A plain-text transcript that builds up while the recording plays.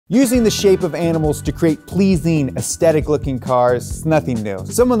Using the shape of animals to create pleasing, aesthetic-looking cars is nothing new.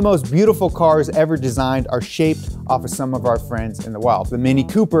 Some of the most beautiful cars ever designed are shaped off of some of our friends in the wild. The Mini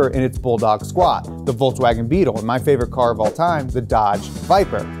Cooper in its Bulldog Squat, the Volkswagen Beetle, and my favorite car of all time, the Dodge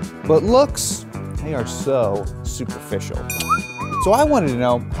Viper. But looks, they are so superficial. So I wanted to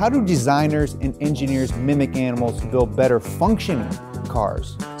know, how do designers and engineers mimic animals to build better functioning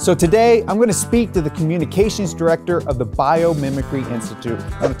cars? So today, I'm going to speak to the communications director of the Biomimicry Institute.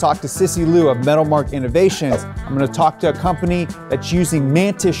 I'm going to talk to Sissy Liu of Metalmark Innovations. I'm going to talk to a company that's using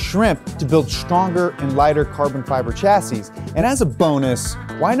mantis shrimp to build stronger and lighter carbon fiber chassis. And as a bonus,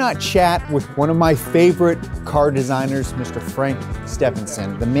 why not chat with one of my favorite car designers, Mr. Frank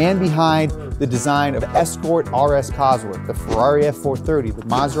Stephenson, the man behind the design of Escort RS Cosworth, the Ferrari F430, the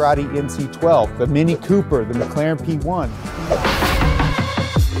Maserati MC12, the Mini Cooper, the McLaren P1.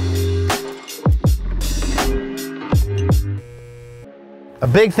 A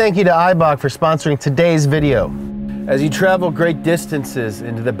big thank you to iBock for sponsoring today's video. As you travel great distances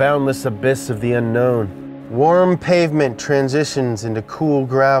into the boundless abyss of the unknown, warm pavement transitions into cool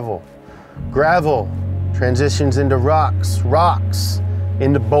gravel. Gravel transitions into rocks, rocks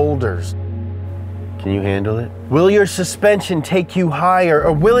into boulders. Can you handle it? Will your suspension take you higher,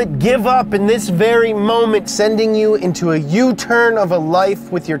 or will it give up in this very moment, sending you into a U-turn of a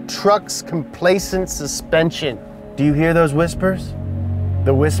life with your truck's complacent suspension? Do you hear those whispers?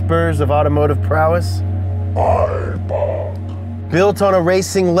 The whispers of automotive prowess? iBock. Built on a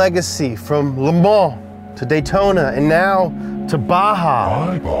racing legacy from Le Mans to Daytona and now to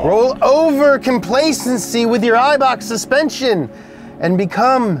Baja. iBock. Roll over complacency with your iBock suspension and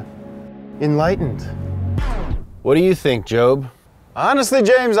become enlightened. What do you think, Job? Honestly,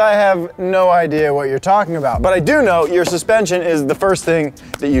 James, I have no idea what you're talking about, but I do know your suspension is the first thing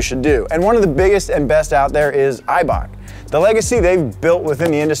that you should do. And one of the biggest and best out there is iBock. The legacy they've built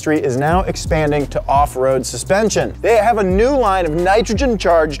within the industry is now expanding to off-road suspension. They have a new line of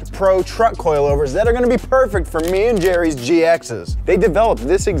nitrogen-charged Pro truck coilovers that are going to be perfect for me and Jerry's GXs. They developed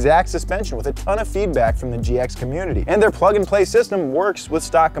this exact suspension with a ton of feedback from the GX community, and their plug-and-play system works with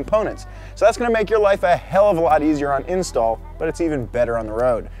stock components. So that's going to make your life a hell of a lot easier on install, but it's even better on the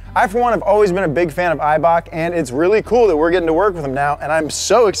road. I, for one, have always been a big fan of iBock, and it's really cool that we're getting to work with them now, and I'm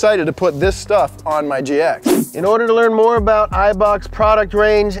so excited to put this stuff on my GX. In order to learn more about iBock's product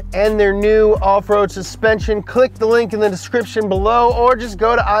range and their new off-road suspension, click the link in the description below, or just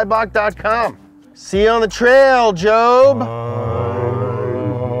go to iBock.com. See you on the trail, Job.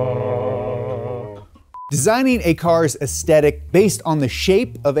 Designing a car's aesthetic based on the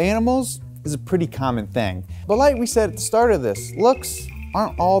shape of animals is a pretty common thing. But like we said at the start of this, looks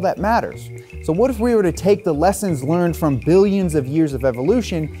aren't all that matters. So what if we were to take the lessons learned from billions of years of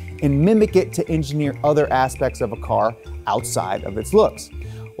evolution and mimic it to engineer other aspects of a car outside of its looks?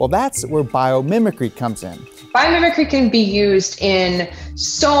 Well, that's where biomimicry comes in. Biomimicry can be used in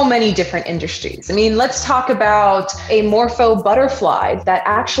so many different industries. I mean, let's talk about a morpho butterfly that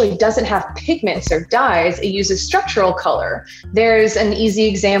actually doesn't have pigments or dyes. It uses structural color. There's an easy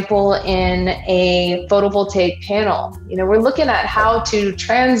example in a photovoltaic panel. You know, we're looking at how to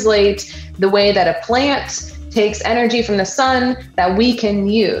translate the way that a plant takes energy from the sun that we can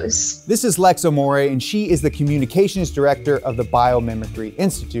use. This is Lex Amore, and she is the communications director of the Biomimicry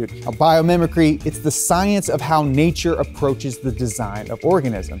Institute. Now, biomimicry, it's the science of how nature approaches the design of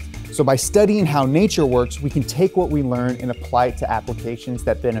organisms. So by studying how nature works, we can take what we learn and apply it to applications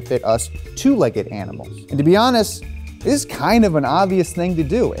that benefit us two-legged animals. And to be honest, this is kind of an obvious thing to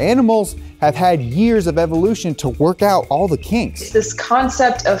do. Animals have had years of evolution to work out all the kinks. This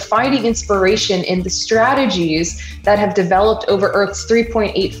concept of finding inspiration in the strategies that have developed over Earth's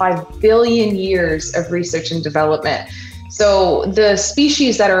 3.85 billion years of research and development. So the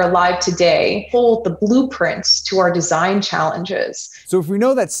species that are alive today hold the blueprints to our design challenges. So if we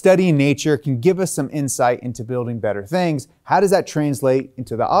know that studying nature can give us some insight into building better things, how does that translate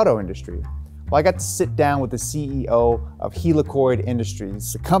into the auto industry? Well, I got to sit down with the CEO of Helicoid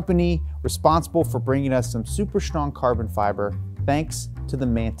Industries, the company responsible for bringing us some super strong carbon fiber thanks to the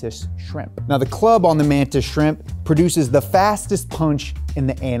mantis shrimp. Now, the club on the mantis shrimp produces the fastest punch in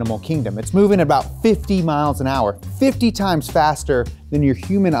the animal kingdom. It's moving about 50 miles an hour, 50 times faster than your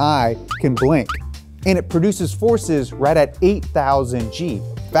human eye can blink. And it produces forces right at 8,000 G,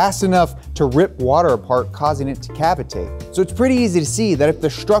 fast enough to rip water apart, causing it to cavitate. So it's pretty easy to see that if the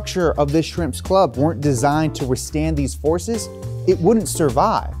structure of this shrimp's club weren't designed to withstand these forces, it wouldn't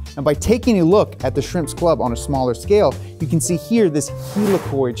survive. And by taking a look at the shrimp's club on a smaller scale, you can see here this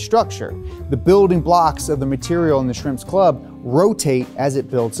helicoid structure. The building blocks of the material in the shrimp's club rotate as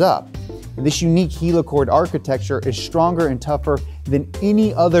it builds up. And this unique helicoid architecture is stronger and tougher than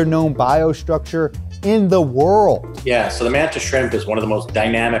any other known biostructure in the world. Yeah, so the mantis shrimp is one of the most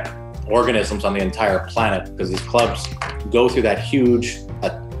dynamic organisms on the entire planet because these clubs go through that huge,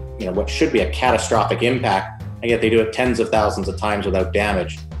 what should be a catastrophic impact, and yet they do it tens of thousands of times without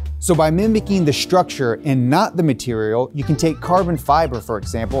damage. So by mimicking the structure and not the material, you can take carbon fiber, for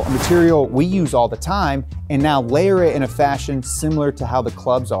example, a material we use all the time, and now layer it in a fashion similar to how the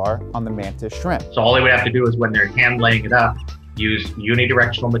clubs are on the mantis shrimp. So all they would have to do is when they're hand laying it up, use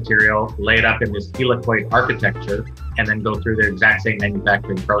unidirectional material, lay it up in this helicoid architecture, and then go through the exact same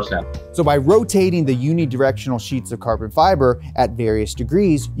manufacturing process. So by rotating the unidirectional sheets of carbon fiber at various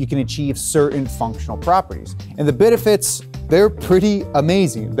degrees, you can achieve certain functional properties. And the benefits, they're pretty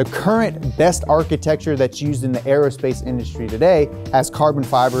amazing. The current best architecture that's used in the aerospace industry today has carbon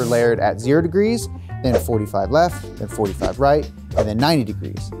fiber layered at 0 degrees, then 45 left, then 45 right, and then 90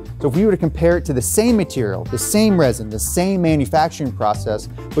 degrees. So if we were to compare it to the same material, the same resin, the same manufacturing process,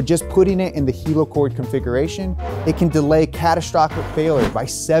 but just putting it in the helicoid configuration, it can delay catastrophic failure by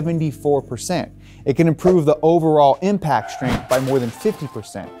 74%. It can improve the overall impact strength by more than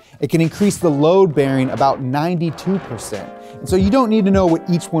 50%. It can increase the load bearing about 92%. And so you don't need to know what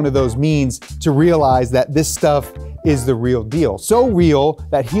each one of those means to realize that this stuff is the real deal. So real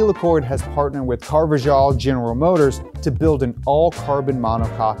that Helicoid has partnered with Carvajal General Motors to build an all-carbon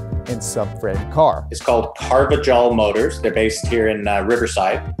monocoque and subframe car. It's called Carvajal Motors. They're based here in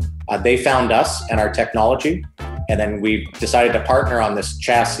Riverside. They found us and our technology, and then we decided to partner on this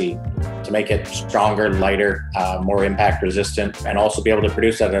chassis to make it stronger, lighter, more impact resistant, and also be able to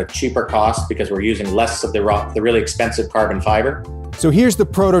produce at a cheaper cost because we're using less of the really expensive carbon fiber. So here's the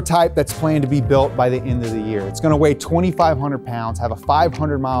prototype that's planned to be built by the end of the year. It's gonna weigh 2,500 pounds, have a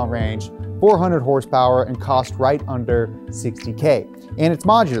 500-mile range, 400 horsepower, and cost right under 60K. And it's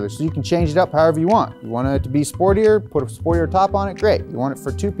modular, so you can change it up however you want. You want it to be sportier, put a sportier top on it, great. You want it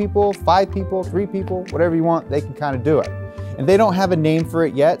for 2 people, 5 people, 3 people, whatever you want, they can kind of do it. And they don't have a name for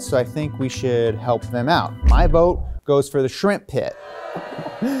it yet, so I think we should help them out. My vote goes for the shrimp pit.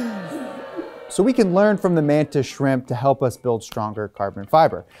 So we can learn from the mantis shrimp to help us build stronger carbon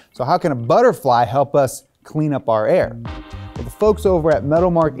fiber. So how can a butterfly help us clean up our air? Well, the folks over at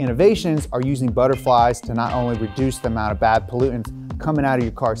Metalmark Innovations are using butterflies to not only reduce the amount of bad pollutants coming out of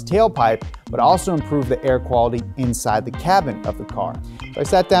your car's tailpipe, but also improve the air quality inside the cabin of the car. So I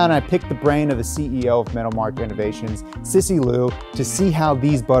sat down and I picked the brain of the CEO of Metalmark Innovations, Sissy Liu, to see how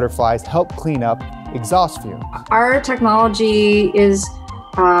these butterflies help clean up exhaust fumes. Our technology is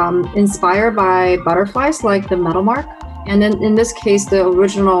inspired by butterflies like the Metalmark. And then in this case, the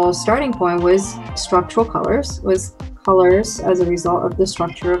original starting point was structural colors, as a result of the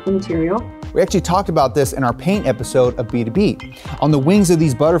structure of the material. We actually talked about this in our paint episode of B2B. On the wings of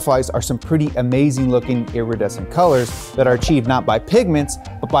these butterflies are some pretty amazing looking iridescent colors that are achieved not by pigments,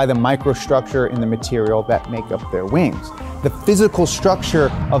 but by the microstructure in the material that make up their wings. The physical structure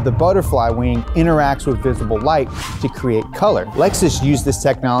of the butterfly wing interacts with visible light to create color. Lexus used this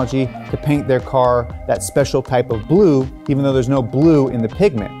technology to paint their car that special type of blue, even though there's no blue in the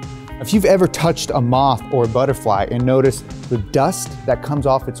pigment. If you've ever touched a moth or a butterfly and noticed the dust that comes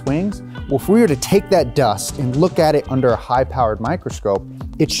off its wings, well, if we were to take that dust and look at it under a high-powered microscope,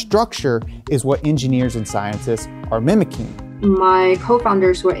 its structure is what engineers and scientists are mimicking. My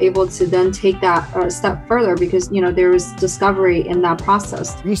co-founders were able to then take that a step further because, there was discovery in that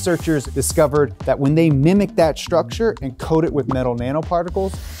process. Researchers discovered that when they mimic that structure and coat it with metal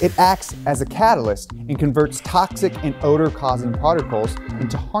nanoparticles, it acts as a catalyst and converts toxic and odor-causing particles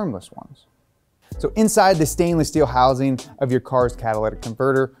into harmless ones. So inside the stainless steel housing of your car's catalytic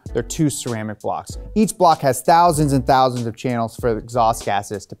converter, there are 2 ceramic blocks. Each block has thousands and thousands of channels for exhaust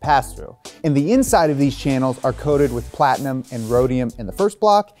gases to pass through. And the inside of these channels are coated with platinum and rhodium in the first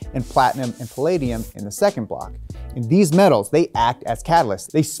block and platinum and palladium in the second block. And these metals, they act as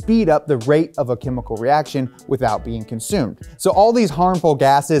catalysts. They speed up the rate of a chemical reaction without being consumed. So all these harmful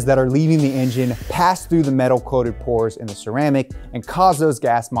gases that are leaving the engine pass through the metal-coated pores in the ceramic and cause those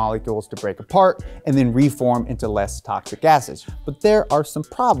gas molecules to break apart and then reform into less toxic gases. But there are some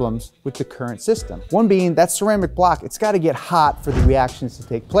problems with the current system. One being that ceramic block, it's got to get hot for the reactions to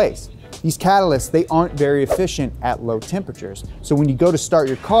take place. These catalysts, they aren't very efficient at low temperatures. So when you go to start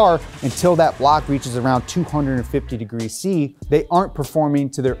your car, until that block reaches around 250 degrees C, they aren't performing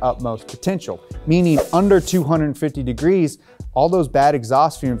to their utmost potential. Meaning under 250 degrees, all those bad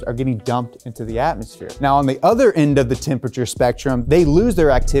exhaust fumes are getting dumped into the atmosphere. Now, on the other end of the temperature spectrum, they lose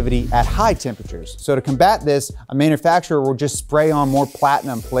their activity at high temperatures. So to combat this, a manufacturer will just spray on more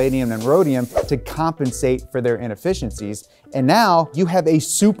platinum, palladium, and rhodium to compensate for their inefficiencies. And now you have a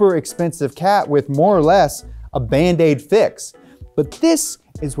super expensive cat with more or less a Band-Aid fix. But this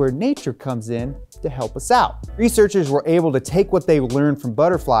is where nature comes in to help us out. Researchers were able to take what they learned from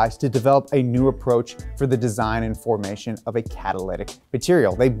butterflies to develop a new approach for the design and formation of a catalytic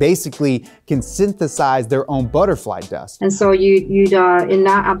material. They basically can synthesize their own butterfly dust. And so in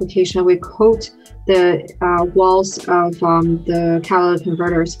that application, we coat the walls of the catalytic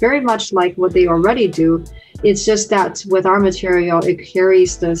converters very much like what they already do. It's just that with our material, it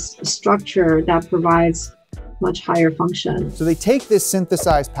carries this structure that provides much higher function. So they take this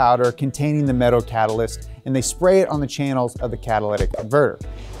synthesized powder containing the metal catalyst and they spray it on the channels of the catalytic converter.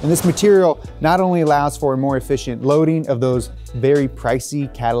 And this material not only allows for a more efficient loading of those very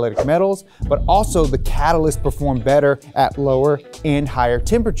pricey catalytic metals, but also the catalyst perform better at lower and higher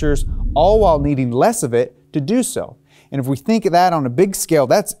temperatures, all while needing less of it to do so. And if we think of that on a big scale,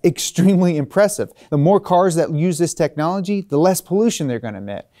 that's extremely impressive. The more cars that use this technology, the less pollution they're going to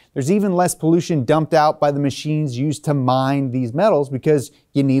emit. There's even less pollution dumped out by the machines used to mine these metals because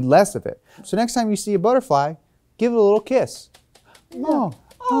you need less of it. So next time you see a butterfly, give it a little kiss.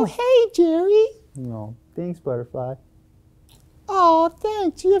 Oh, hey, Jerry. No, thanks, butterfly. Oh,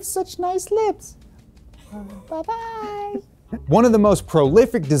 thanks. You have such nice lips. Bye-bye. One of the most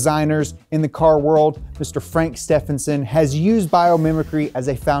prolific designers in the car world, Mr. Frank Stephenson, has used biomimicry as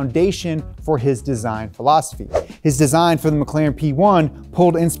a foundation for his design philosophy. His design for the McLaren P1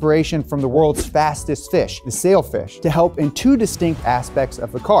 pulled inspiration from the world's fastest fish, the sailfish, to help in two distinct aspects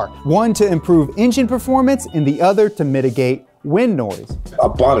of the car. One to improve engine performance and the other to mitigate wind noise. I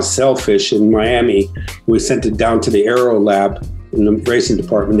bought a sailfish in Miami. We sent it down to the Aero Lab in the racing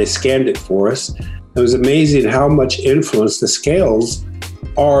department. They scanned it for us. It was amazing how much influence the scales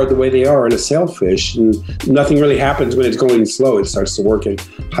are the way they are in a sailfish. And nothing really happens when it's going slow. It starts to work at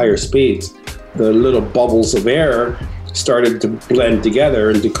higher speeds. The little bubbles of air started to blend together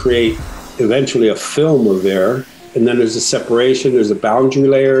and to create eventually a film of air. And then there's a separation, there's a boundary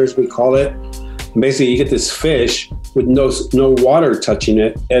layer, as we call it. And basically you get this fish with no water touching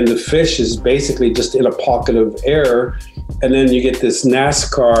it. And the fish is basically just in a pocket of air. And then you get this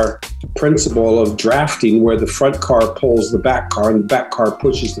NASCAR principle of drafting where the front car pulls the back car and the back car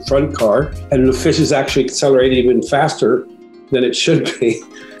pushes the front car. And the fish is actually accelerating even faster than it should be.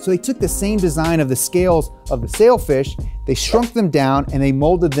 So they took the same design of the scales of the sailfish, they shrunk them down and they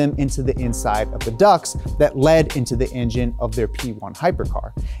molded them into the inside of the ducts that led into the engine of their P1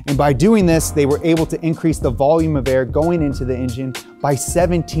 hypercar. And by doing this, they were able to increase the volume of air going into the engine by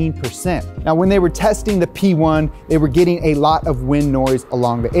 17%. Now, when they were testing the P1, they were getting a lot of wind noise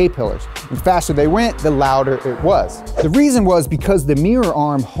along the A-pillars. The faster they went, the louder it was. The reason was because the mirror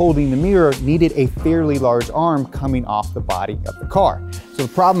arm holding the mirror needed a fairly large arm coming off the body of the car. So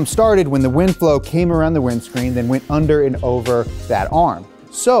the problem started when the wind flow came around the windscreen, then went under and over that arm.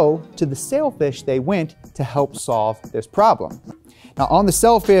 So to the sailfish they went to help solve this problem. Now on the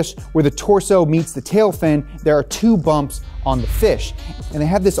sailfish, where the torso meets the tail fin, there are two bumps on the fish, and they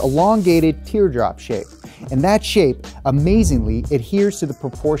have this elongated teardrop shape. And that shape, amazingly, adheres to the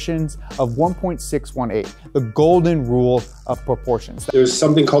proportions of 1.618, the golden rule of proportions. There's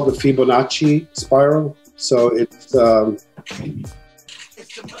something called the Fibonacci spiral. So it's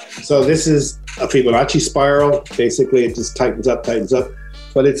so this is a Fibonacci spiral. Basically, it just tightens up,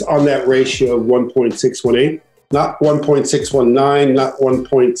 but it's on that ratio of 1.618, not 1.619, not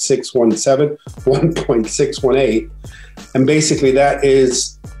 1.617, 1.618. And basically that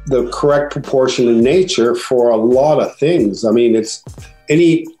is the correct proportion in nature for a lot of things. I mean, it's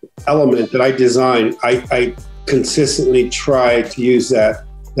any element that I design, I consistently try to use that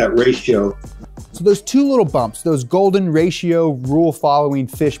ratio. So those two little bumps, those golden ratio rule following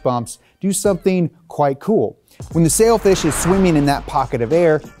fish bumps, do something quite cool. When the sailfish is swimming in that pocket of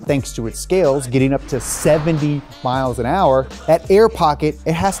air, thanks to its scales getting up to 70 miles an hour, that air pocket,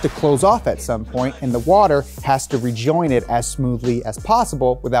 it has to close off at some point and the water has to rejoin it as smoothly as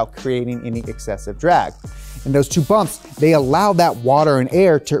possible without creating any excessive drag. And those two bumps, they allow that water and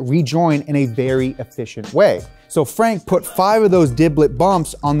air to rejoin in a very efficient way. So Frank put 5 of those diblet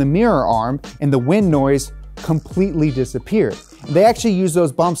bumps on the mirror arm and the wind noise completely disappeared. And they actually use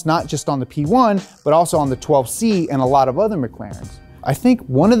those bumps not just on the P1, but also on the 12C and a lot of other McLarens. I think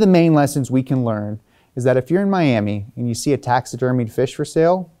one of the main lessons we can learn is that if you're in Miami and you see a taxidermied fish for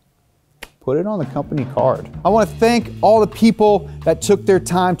sale, put put it on the company card. I want to thank all the people that took their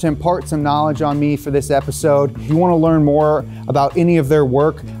time to impart some knowledge on me for this episode. If you want to learn more about any of their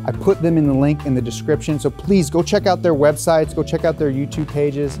work, I put them in the link in the description. So please go check out their websites, go check out their YouTube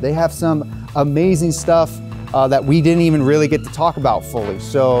pages. They have some amazing stuff that we didn't even really get to talk about fully.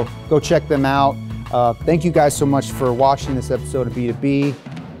 So go check them out. Thank you guys so much for watching this episode of B2B.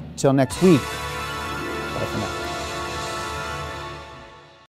 Till next week.